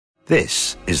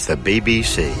This is the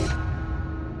BBC.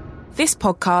 This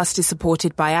podcast is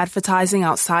supported by advertising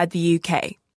outside the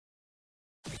UK.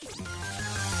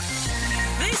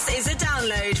 This is a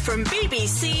download from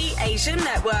BBC Asian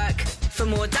Network. For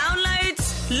more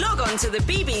downloads, log on to the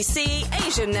BBC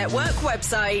Asian Network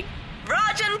website.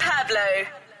 Raj and Pablo.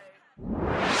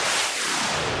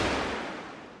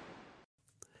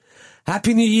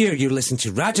 Happy New Year. You're listening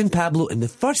to Raj and Pablo in the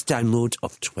first download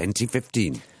of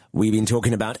 2015. We've been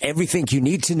talking about everything you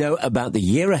need to know about the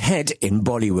year ahead in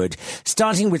Bollywood,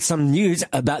 starting with some news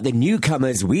about the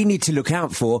newcomers we need to look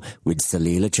out for with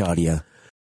Salil Acharya.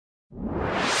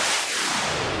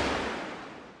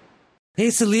 Hey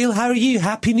Salil, how are you?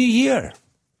 Happy New Year.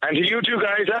 And to you two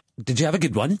guys. Did you have a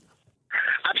good one?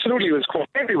 Absolutely. It was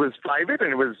quiet, it was private,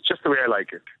 and it was just the way I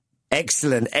like it.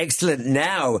 Excellent, excellent.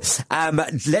 Now,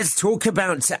 let's talk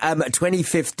about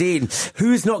 2015.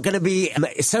 Who's not going to be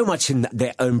so much in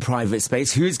their own private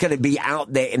space? Who's going to be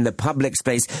out there in the public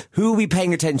space? Who are we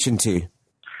paying attention to?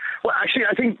 Well, actually,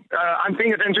 I think I'm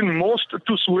paying attention most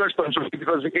to Suraj Pancholi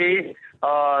because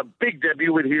big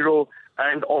debut with Hero,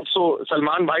 and also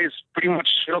Salman Bhai is pretty much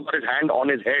got his hand on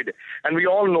his head. And we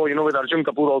all know, with Arjun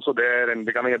Kapoor also there and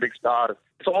becoming a big star,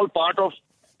 it's all part of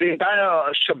the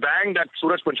entire shebang that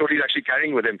Suraj Pancholi is actually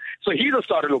carrying with him. So he's a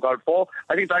star to look out for.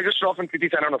 I think Tiger Shroff and Kriti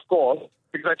Sanon, of course,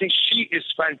 because I think she is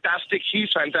fantastic.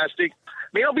 He's fantastic.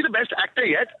 May not be the best actor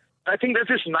yet. I think there's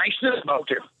this niceness about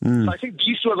him. So I think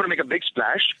these two are going to make a big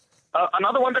splash.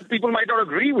 Another one that people might not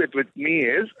agree with me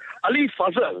is Ali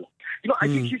Fazal. I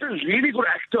think he's a really good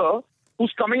actor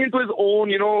who's coming into his own,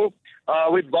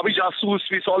 with Bobby Jasoos.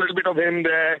 We saw a little bit of him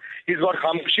there. He's got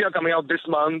Khamoshiya coming out this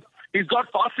month. He's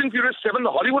got Fast and Furious 7, the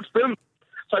Hollywood film.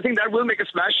 So I think that will make a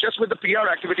splash just with the PR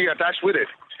activity attached with it.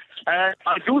 And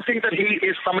I do think that he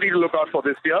is somebody to look out for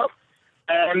this year.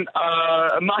 And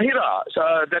Mahira,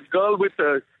 that girl with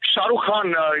Shah Rukh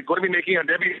Khan going to be making a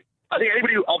debut. I think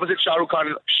anybody opposite Shah Rukh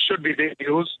Khan should be big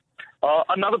news.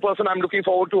 Another person I'm looking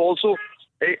forward to also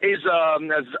is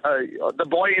the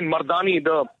boy in Mardani,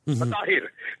 the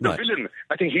Tahir, the villain.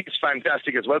 I think he's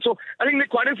fantastic as well. So I think there are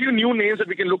quite a few new names that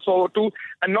we can look forward to,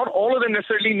 and not all of them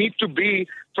necessarily need to be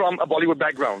from a Bollywood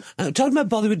background. Talking about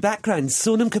Bollywood backgrounds,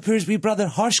 Sonam Kapoor's wee brother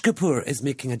Harsh Kapoor is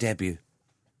making a debut.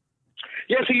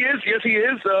 Yes, he is.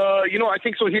 I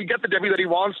think so. He'll get the debut that he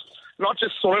wants. Not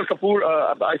just Sonal Kapoor.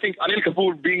 I think Anil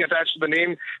Kapoor being attached to the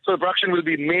name, so the production will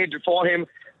be made for him.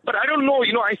 But I don't know.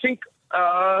 I think.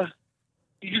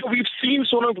 We've seen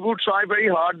Sonal Kapoor try very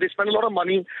hard. They spend a lot of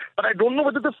money, but I don't know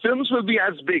whether the films will be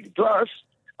as big. Plus,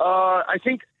 I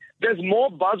think there's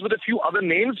more buzz with a few other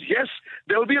names. Yes,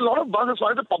 there will be a lot of buzz as far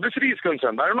as the publicity is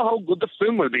concerned. I don't know how good the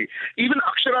film will be. Even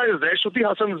Akshara is there, Shruti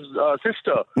Hassan's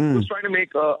sister, who's trying to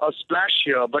make a splash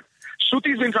here. But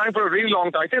Shruti's been trying for a really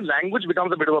long time. I think language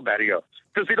becomes a bit of a barrier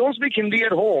because they don't speak Hindi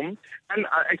at home, and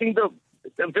I think the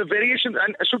variation,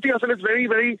 and Shruti Hassan is very,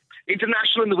 very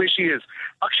international in the way she is.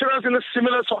 Akshara is in a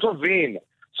similar sort of vein.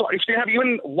 So if they have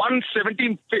even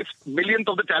 1/75 millionth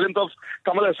of the talent of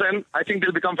Kamal Hassan, I think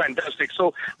they'll become fantastic.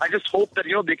 So I just hope that,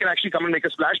 they can actually come and make a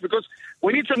splash because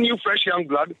we need some new, fresh, young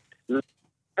blood.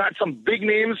 Had some big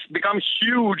names become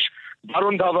huge.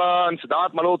 Varun Dhawan,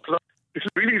 Siddharth Malhotra. It's a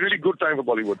really, really good time for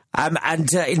Bollywood. And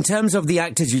in terms of the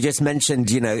actors you just mentioned,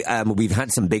 we've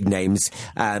had some big names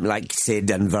like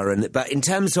Sid and Varun. But in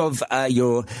terms of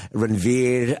your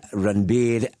Ranbir,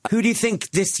 who do you think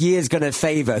this year's going to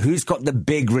favour? Who's got the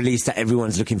big release that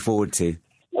everyone's looking forward to?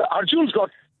 Arjun's got,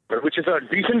 which is a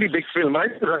decently big film.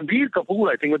 Ranbir Kapoor,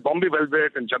 I think, with Bombay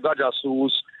Velvet and Jagga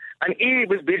Jasoos. And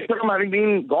with Besham having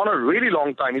been gone a really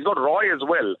long time. He's got Roy as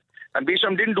well. And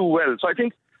Besham didn't do well. So I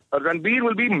think Ranbir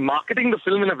will be marketing the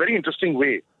film in a very interesting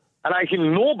way. And I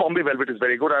know Bombay Velvet is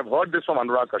very good. I've heard this from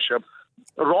Anurag Kashyap.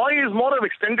 Roy is more of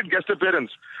extended guest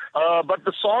appearance. But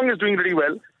the song is doing really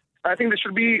well. I think there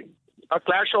should be a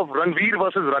clash of Ranveer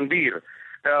versus Ranbir,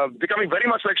 becoming very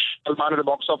much like Salman at the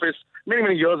box office many,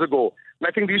 many years ago. And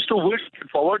I think these two will get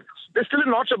forward. They're still a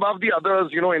notch above the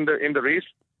others, in the race.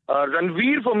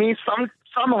 Ranveer, for me,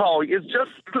 somehow is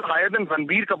just a little higher than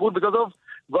Ranbir Kapoor because of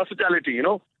versatility,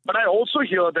 But I also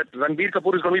hear that Ranbir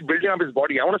Kapoor is going to be building up his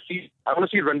body. I want to see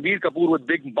Ranbir Kapoor with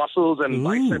big muscles and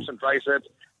biceps and triceps.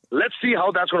 Let's see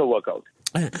how that's going to work out.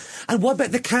 And what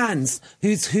about the Khans?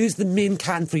 Who's the main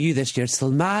Khan for you this year?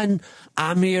 Salman,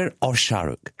 Amir or Shah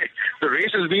Rukh? The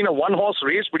race has been a one-horse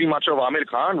race pretty much of Amir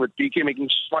Khan with PK making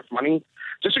so much money.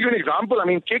 Just to give you an example,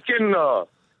 Kick and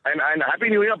Happy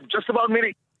New Year just about made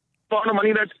a amount of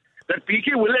money that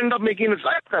PK will end up making in his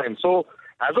lifetime. So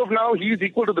as of now, he's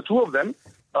equal to the two of them.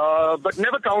 But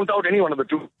never count out any one of the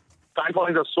two. Fan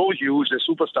followings are so huge, they're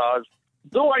superstars.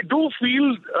 Though I do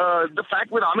feel the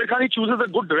fact with Aamir Khan, he chooses a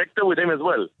good director with him as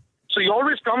well. So he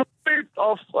always comes with a bit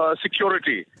of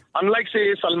security. Unlike,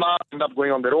 say, Salman end up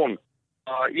going on their own.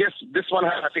 Yes, this one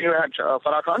had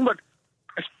Farah Khan, but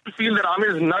I still feel that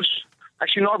Aamir is nudged,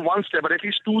 actually not one step, but at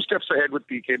least 2 steps ahead with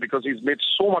PK because he's made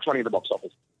so much money in the box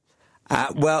office.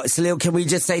 Well, Salil, can we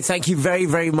just say thank you very,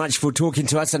 very much for talking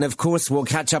to us, and of course we'll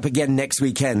catch up again next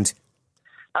weekend.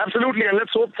 Absolutely, and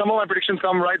let's hope some of my predictions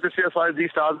come right this year as far as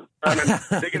these stars,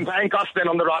 and they can thank us then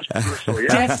on the Raj Pablo show.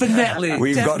 Yeah? Definitely.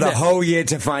 We've got the whole year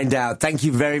to find out. Thank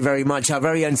you very, very much. Our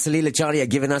very own Salil Acharya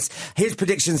giving us his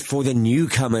predictions for the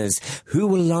newcomers. Who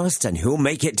will last and who will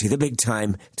make it to the big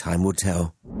time? Time will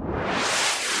tell.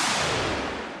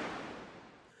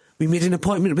 We made an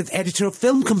appointment with editor of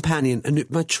Film Companion,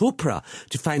 Anupama Chopra,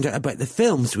 to find out about the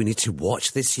films we need to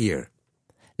watch this year.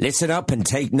 Listen up and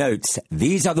take notes.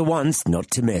 These are the ones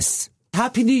not to miss.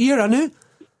 Happy New Year, Anu.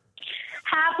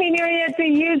 Happy New Year to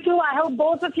you too. I hope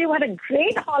both of you had a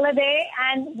great holiday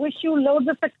and wish you loads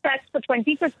of success for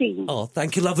 2015. Oh,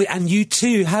 thank you, lovely. And you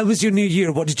too. How was your New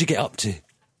Year? What did you get up to?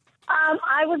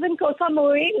 I was in Koh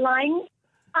Samui, lying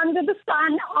under the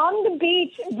sun on the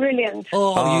beach. Brilliant.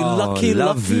 Oh, you lucky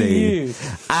you.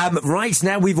 Right,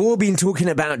 now we've all been talking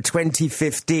about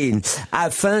 2015.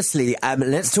 Firstly,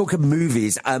 let's talk of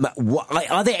movies.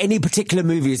 Are there any particular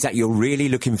movies that you're really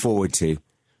looking forward to?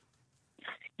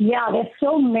 Yeah, there's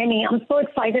so many. I'm so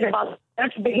excited about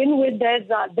it. To begin with, there's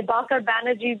Dibakar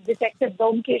Banerjee's Detective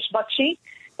Byomkesh Bakshi,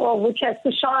 which has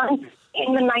Sushant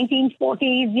in the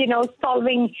 1940s,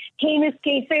 solving heinous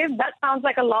cases. That sounds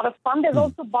like a lot of fun. There's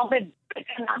also Bombay,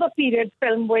 another period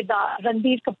film with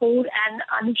Ranbir Kapoor and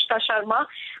Anushka Sharma.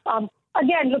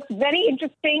 Again, looks very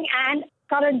interesting, and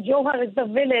Karan Johar is the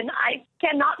villain. I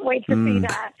cannot wait to see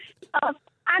that.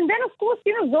 And then, of course,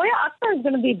 Zoya Akhtar is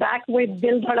going to be back with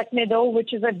Dil Dhadakne Do,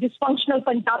 which is a dysfunctional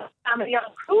Punjabi family on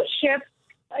a cruise ship.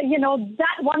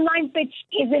 That one-line pitch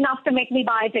is enough to make me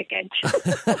buy a ticket.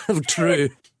 True.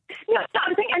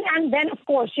 And then, of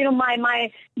course,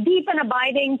 my deep and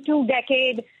abiding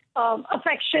 2-decade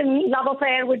affection, love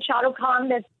affair with Shah Rukh Khan,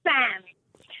 that's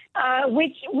Sam,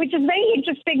 which is very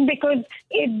interesting because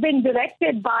it's been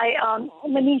directed by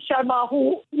Manish Sharma,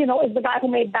 who, is the guy who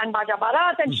made Band Baja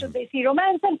Barat and Shudesi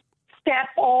Romance and Step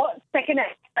or Second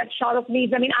Act that Shah Rukh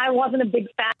needs. I mean, I wasn't a big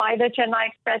fan of either Chennai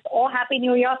Express or Happy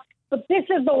New Year. But this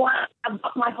is the one I've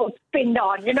got my hopes pinned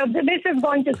on. This is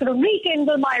going to sort of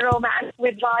rekindle my romance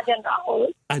with Raj and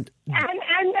Rahul. And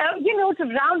to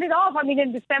round it off, I mean,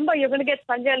 in December, you're going to get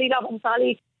Sanjay Leela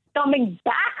Bhansali coming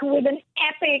back with an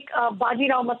epic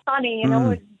Bajirao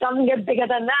Mastani. It doesn't get bigger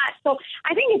than that. So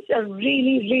I think it's a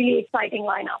really, really exciting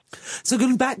lineup. So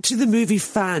going back to the movie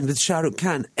Fan with Shah Rukh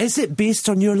Khan, is it based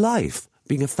on your life,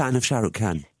 being a fan of Shah Rukh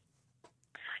Khan?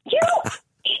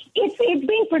 It's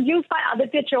being produced by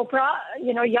Aditya Chopra.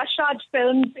 Yash Raj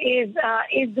Films is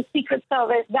the Secret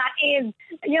Service. That is,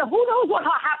 who knows what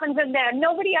happens in there?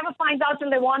 Nobody ever finds out till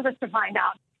they want us to find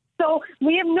out. So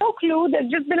we have no clue. There's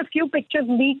just been a few pictures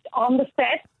leaked on the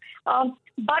set.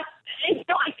 But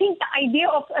I think the idea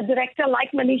of a director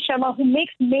like Manish Sharma, who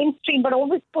makes mainstream but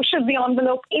always pushes the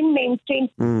envelope in mainstream,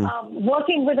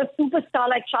 working with a superstar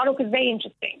like Shah Rukh is very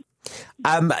interesting.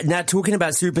 Now, talking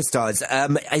about superstars,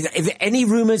 is there any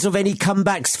rumours of any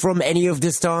comebacks from any of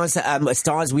the stars,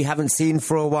 stars we haven't seen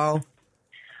for a while?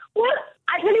 Well,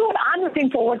 I tell you what I'm looking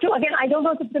forward to. Again, I don't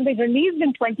know if it's going to be released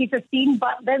in 2015,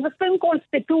 but there's a film called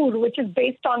Fitur, which is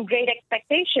based on Great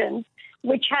Expectations,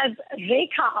 which has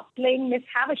Rekha playing Miss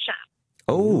Havisham.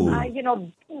 Oh. Now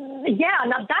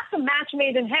that's a match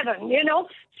made in heaven,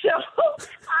 So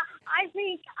I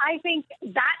think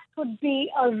that could be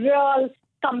a real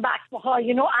comeback for her.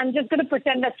 I'm just going to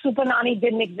pretend that Super Nani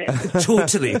didn't exist.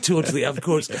 Totally, of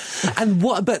course. And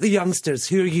what about the youngsters?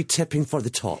 Who are you tipping for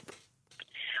the top?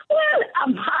 Well,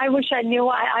 I wish I knew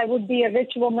I would be a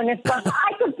rich woman if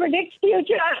I could predict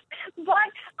future. But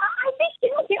I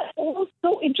think, they're all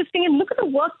so interesting. And look at the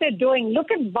work they're doing. Look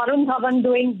at Varun Dhawan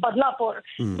doing Badlapur,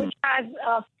 which has,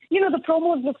 the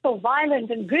promos look so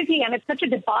violent and gritty. And it's such a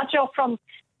departure from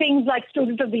things like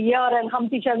Student of the Year and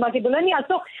Humpty Sharma Ki Dulhania.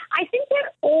 So I think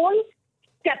they're all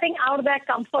stepping out of their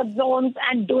comfort zones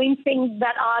and doing things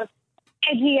that are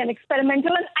edgy and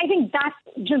experimental, and I think that's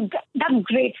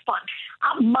great fun.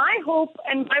 My hope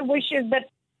and my wish is that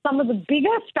some of the bigger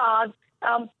stars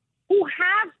who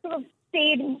have sort of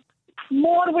stayed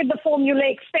more with the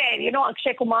formulaic fare,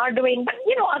 Akshay Kumar doing, but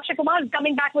Akshay Kumar is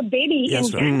coming back with Baby in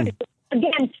January.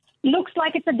 Again, looks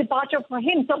like it's a departure for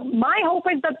him. So my hope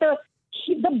is that the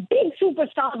big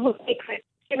superstars will take risks,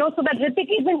 so that Hrithik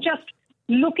isn't just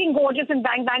looking gorgeous and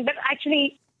bang bang, but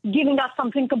actually giving us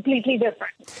something completely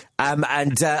different.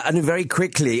 And very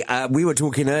quickly, we were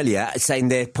talking earlier, saying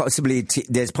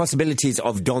there's possibilities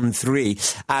of Don 3.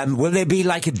 Will there be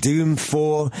like a Doom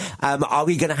 4? Are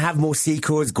we going to have more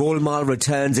sequels? Golmaal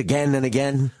returns again and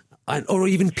again? Or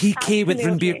even PK with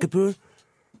Ranbir Kapoor?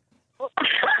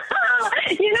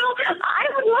 I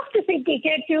would love to see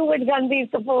PK too with Ranbir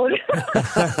Kapoor.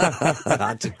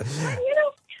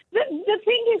 The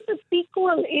thing is, the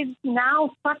sequel is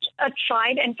now such a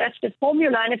tried and tested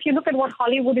formula. And if you look at what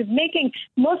Hollywood is making,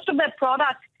 most of their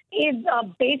product is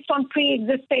based on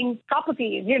pre-existing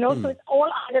properties, so it's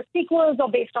all either sequels or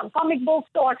based on comic books.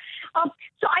 So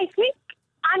I think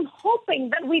I'm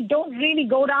hoping that we don't really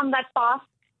go down that path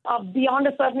beyond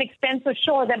a certain extent. So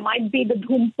sure, there might be the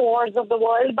Doom 4s of the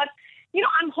world, but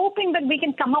I'm hoping that we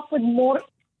can come up with more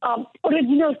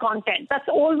original content. That's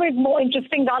always more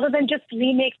interesting rather than just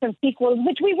remakes and sequels,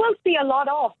 which we will see a lot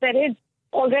of. There is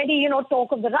already,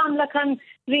 talk of the Ram Lakhan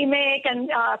remake, and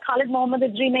Khalid Mohammed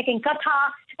is remaking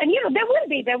Katha. And,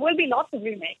 there will be lots of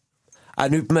remakes.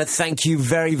 Anupama, thank you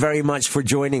very, very much for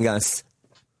joining us.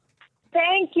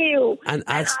 Thank you. And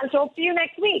I'll talk to you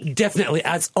next week. Definitely,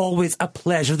 as always, a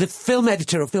pleasure. The film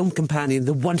editor of Film Companion,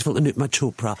 the wonderful Anupama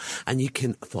Chopra. And you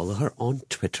can follow her on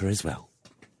Twitter as well.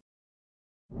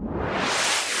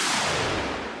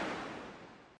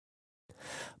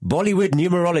 Bollywood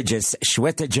numerologist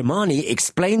Swetta Jumaani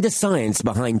explained the science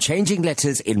behind changing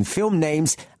letters in film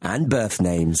names and birth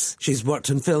names. She's worked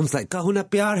on films like Kaho Na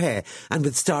Pyar Hai and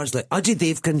with stars like Ajay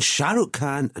Devgan, Shah Rukh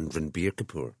Khan and Ranbir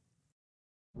Kapoor.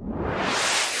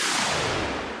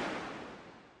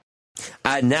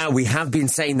 Now, we have been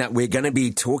saying that we're going to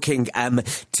be talking to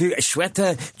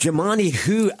Swetta Jumaani,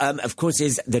 who, of course,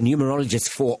 is the numerologist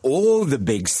for all the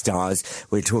big stars.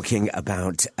 We're talking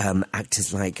about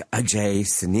actors like Ajay,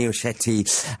 Sunil Shetty,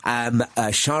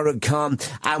 Shah Rukh Khan,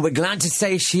 and we're glad to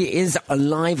say she is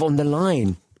live on the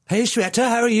line. Hey, Swetta,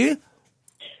 how are you?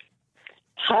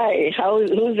 Hi,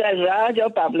 who's that, Raj or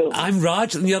Pablo? I'm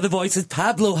Raj, and the other voice is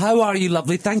Pablo. How are you,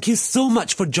 lovely? Thank you so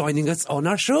much for joining us on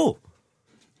our show.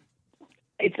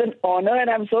 It's an honor, and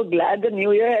I'm so glad the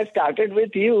new year has started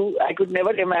with you. I could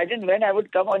never imagine when I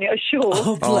would come on your show.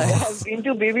 Oh, bless. I've been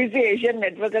to BBC Asian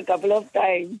Network a couple of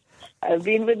times. I've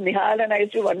been with Nihal, and I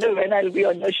used to wonder when I'll be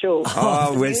on your show.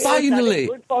 Oh, well, finally.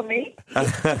 Good for me.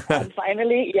 And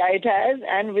finally, yeah, it has.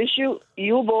 And wish you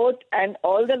both and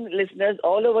all the listeners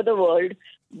all over the world,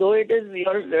 though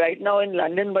you're right now in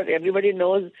London, but everybody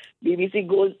knows BBC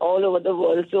goes all over the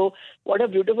world. So what a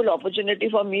beautiful opportunity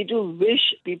for me to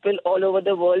wish people all over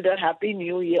the world a happy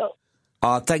new year.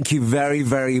 Thank you very,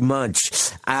 very much.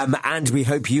 And we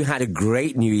hope you had a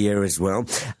great new year as well.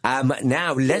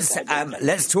 Now,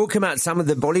 let's talk about some of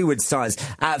the Bollywood stars.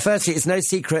 Firstly, it's no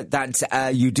secret that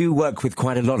you do work with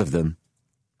quite a lot of them.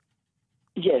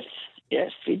 Yes,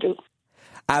 we do.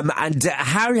 And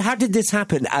how did this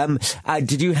happen?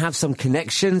 Did you have some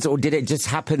connections, or did it just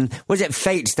happen? Was it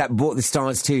fate that brought the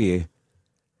stars to you?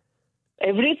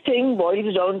 Everything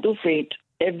boils down to fate.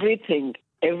 Everything.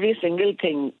 Every single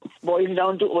thing boils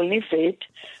down to only fate.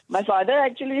 My father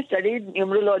actually studied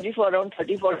numerology for around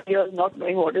 30-40 years, not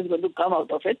knowing what is going to come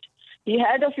out of it. He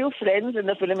had a few friends in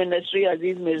the film industry,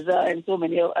 Aziz Mirza and so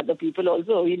many other people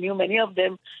also. He knew many of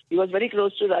them. He was very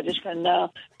close to Rajesh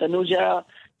Khanna, Tanuja.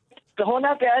 Kaho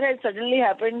Na Pyar had suddenly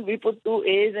happened. We put 2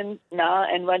 A's in Na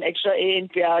and 1 extra A in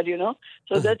Pyar,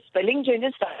 So the spelling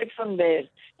changes started from there.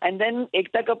 And then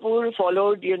Ekta Kapoor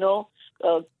followed,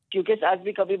 Kyunki Saas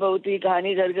Bhi Kabhi Bahu Thi,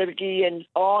 Kahani Ghar Ghar Ki, and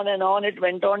on it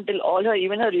went on till all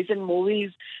even her recent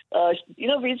movies.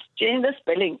 We've changed the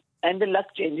spelling and the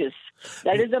luck changes.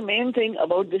 That is the main thing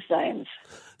about this science.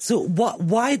 So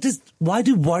why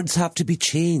do words have to be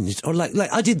changed? Or like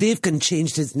Ajay Devgan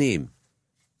changed his name?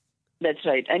 That's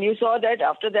right. And you saw that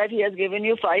after that he has given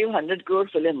you 500 crore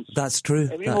films. That's true.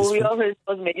 Every movie of his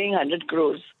was making 100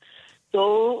 crores.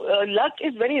 So luck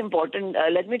is very important.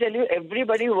 Let me tell you,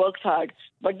 everybody works hard.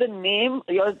 But the name,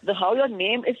 how your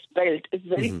name is spelled is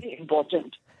very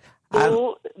important.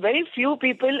 So very few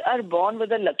people are born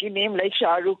with a lucky name like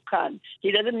Shah Rukh Khan.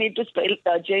 He doesn't need to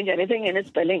change anything in his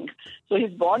spelling. So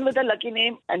he's born with a lucky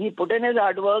name and he put in his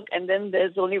hard work, and then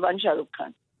there's only one Shah Rukh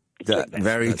Khan.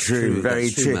 Very true.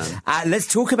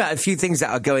 Let's talk about a few things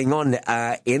that are going on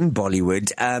in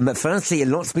Bollywood. Firstly, a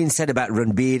lot's been said about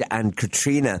Ranbir and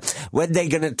Katrina. When they're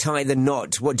going to tie the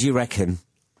knot, what do you reckon?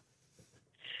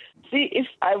 See, if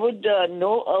I would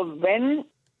know when,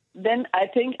 then I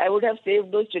think I would have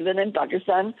saved those children in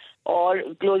Pakistan, or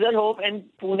closer home in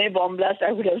Pune bomb blast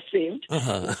I would have saved.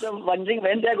 So I'm wondering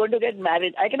when they're going to get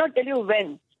married. I cannot tell you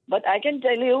when, but I can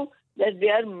tell you that they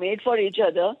are made for each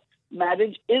other.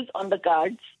 Marriage is on the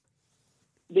cards.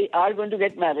 they are going to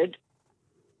get married.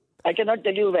 I cannot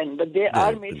tell you when, but they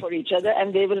are made for each other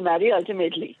and they will marry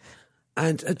ultimately.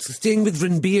 And staying with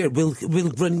Ranbir, will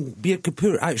Ranbir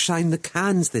Kapoor outshine the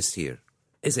Khans this year?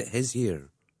 Is it his year?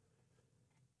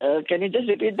 Can you just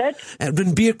repeat that?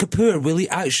 Ranbir Kapoor, will he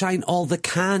outshine all the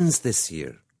Khans this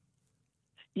year?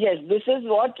 Yes, this is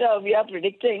what we are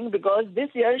predicting, because this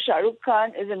year Shah Rukh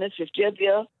Khan is in his 50th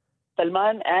year,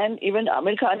 Salman and even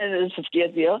Amir Khan is in his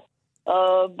 50th year.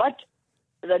 But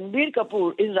Ranbir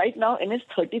Kapoor is right now in his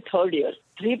 33rd year.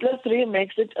 3 plus 3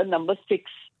 makes it a number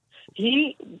 6.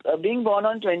 He, being born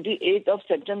on 28th of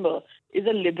September, is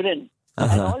a Libran.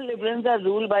 And all Librans are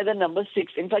ruled by the number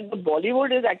 6. In fact, the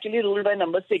Bollywood is actually ruled by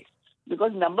number 6,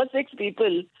 because number 6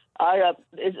 people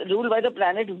is ruled by the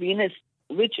planet Venus,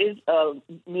 which is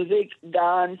music,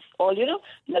 dance, all,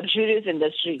 luxurious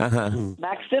industry.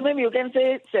 Maximum, you can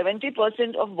say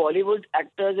 70% of Bollywood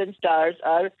actors and stars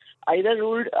are either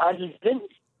ruled as Librans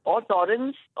or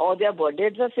Taurans, or their birth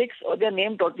dates are 6, or their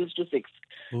name totals to 6.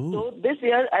 So this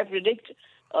year, I predict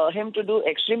him to do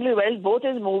extremely well. Both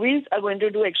his movies are going to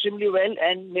do extremely well,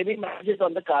 and maybe marriages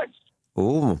on the cards.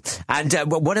 Oh, and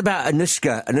what about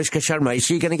Anushka Sharma? Is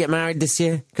she going to get married this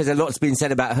year? Because a lot's been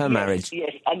said about her marriage.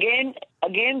 Yes. Again,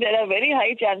 there are very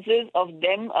high chances of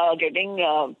them getting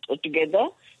together,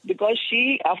 because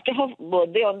she, after her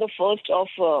birthday on the 1st of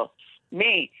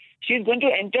May, she's going to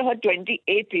enter her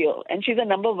 28th year, and she's a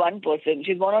number 1 person.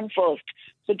 She's born on 1st.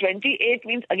 So 28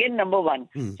 means again number 1.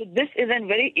 So this is a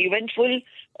very eventful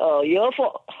year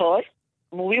for her,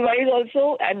 movie-wise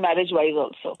also and marriage-wise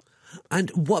also.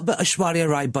 And what about Aishwarya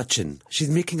Rai Bachchan? She's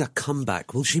making a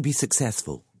comeback. Will she be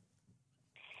successful?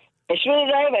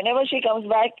 Aishwarya Rai, whenever she comes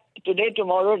back, today,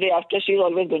 tomorrow, day after, she's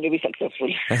always going to be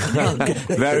successful.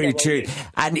 Very true.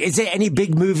 And is there any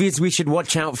big movies we should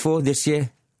watch out for this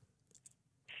year?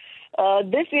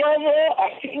 This year, I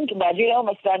think Bajirao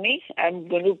Mastani. I'm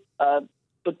going to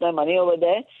put my money over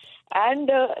there. And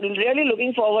really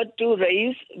looking forward to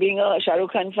Raees, being a Shah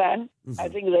Rukh Khan fan. I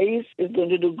think Raees is going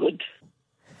to do good.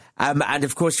 And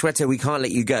of course, Swetta, we can't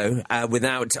let you go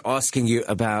without asking you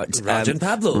about Raj and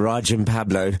Pablo.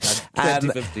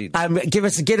 2015. Give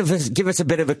us a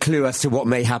bit of a clue as to what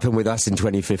may happen with us in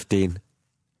 2015.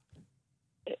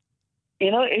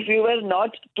 If you were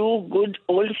not two good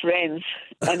old friends,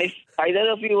 and if either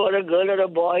of you were a girl or a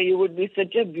boy, you would be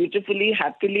such a beautifully,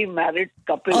 happily married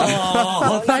couple.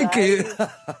 Oh, thank you.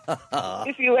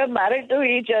 If you were married to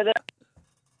each other,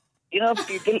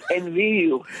 people envy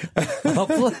you.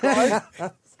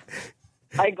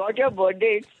 I got your birth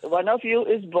dates. One of you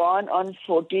is born on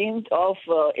 14th of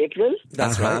April.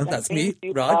 That's right. That's me,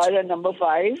 you Raj. are a number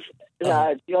 5.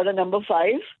 Raj, you're a number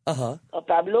 5.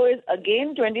 Pablo is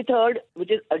again 23rd,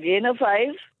 which is again a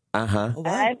 5. Oh, wow.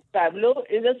 And Pablo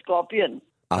is a Scorpion.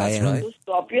 That's right. So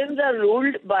Scorpions are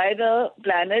ruled by the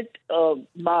planet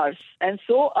Mars. And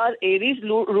so are Aries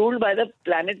ruled by the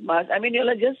planet Mars. I mean,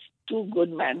 you're just too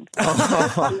good, man.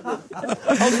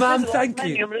 Oh, ma'am, thank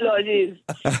you. Numerology is.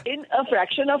 In a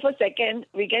fraction of a second,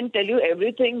 we can tell you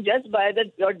everything just by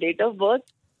your date of birth.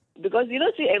 Because,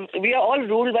 we are all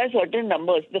ruled by certain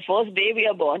numbers. The first day we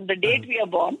are born, the date we are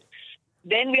born.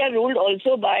 Then we are ruled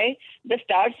also by the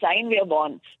star sign we are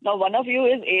born. Now, one of you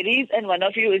is Aries and one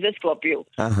of you is a Scorpio.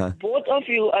 Both of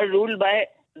you are ruled by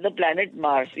the planet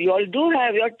Mars. You all do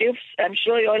have your tips. I'm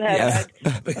sure you all have had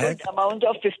a good amount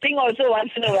of fisting also once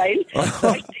in a while.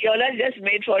 But you all are just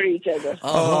made for each other.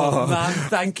 Oh, man,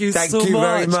 thank you so much. Thank you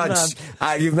very much.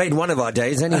 You've made one of our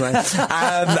days anyway.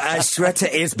 Swetta,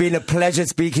 it's been a pleasure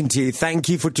speaking to you. Thank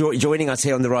you for joining us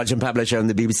here on the Raj and Pablo Show on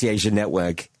the BBC Asian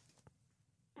Network.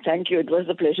 Thank you. It was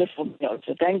a pleasure for me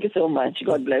also. Thank you so much.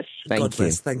 God bless. God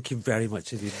bless. Thank you very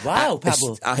much indeed. Wow,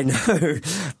 Pablo. I know.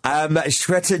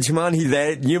 Swetta Jumaani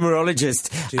there, numerologist.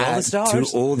 To all the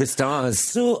stars. To all the stars.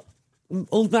 So,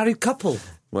 old married couple.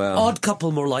 Well, odd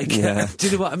couple, more like. Yeah. Do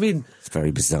you know what I mean? It's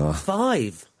very bizarre.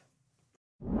 5.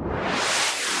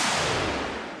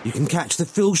 You can catch the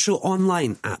full show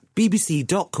online at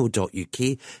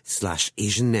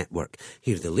bbc.co.uk/Asian Network.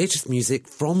 Hear the latest music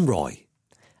from Roy.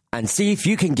 And see if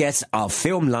you can guess our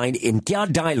film line in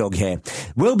Kya Dialogue here.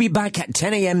 We'll be back at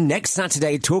 10 a.m. next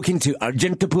Saturday talking to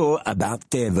Arjun Kapoor about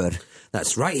Tevar.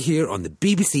 That's right here on the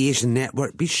BBC Asian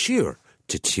Network. Be sure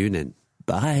to tune in.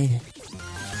 Bye.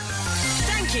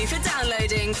 Thank you for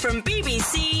downloading from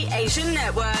BBC Asian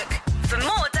Network. For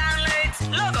more downloads,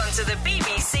 log on to the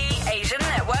BBC Asian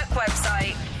Network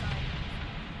website.